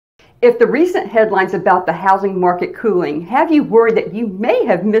If the recent headlines about the housing market cooling have you worried that you may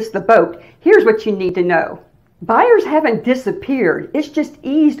have missed the boat, here's what you need to know. Buyers haven't disappeared. It's just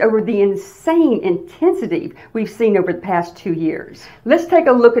eased over the insane intensity we've seen over the past 2 years. Let's take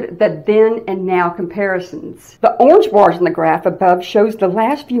a look at the then and now comparisons. The orange bars in the graph above shows the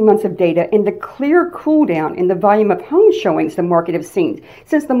last few months of data and the clear cool down in the volume of home showings the market has seen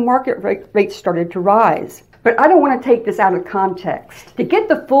since the market rates started to rise. But I don't want to take this out of context. To get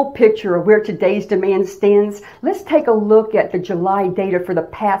the full picture of where today's demand stands, let's take a look at the July data for the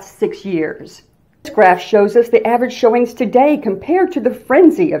past 6 years. This graph shows us the average showings today compared to the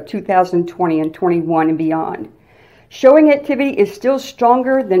frenzy of 2020 and 21 and beyond. Showing activity is still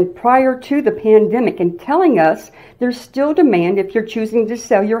stronger than prior to the pandemic and telling us there's still demand if you're choosing to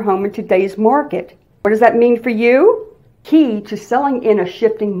sell your home in today's market. What does that mean for you? Key to selling in a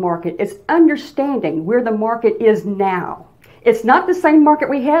shifting market is understanding where the market is now. It's not the same market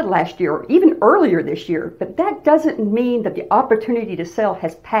we had last year or even earlier this year, but that doesn't mean that the opportunity to sell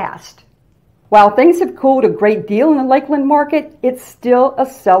has passed. While things have cooled a great deal in the Lakeland market, it's still a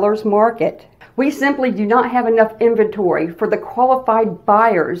seller's market. We simply do not have enough inventory for the qualified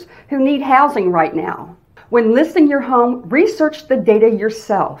buyers who need housing right now. When listing your home, research the data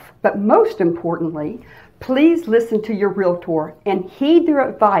yourself, but most importantly, please listen to your realtor and heed their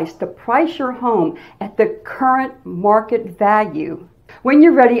advice to price your home at the current market value. When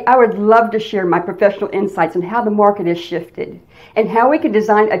you're ready, I would love to share my professional insights on how the market has shifted and how we can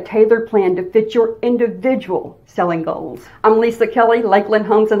design a tailored plan to fit your individual selling goals. I'm Lisa Kelly, Lakeland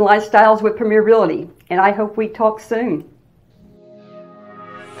Homes and Lifestyles with Premier Realty, and I hope we talk soon.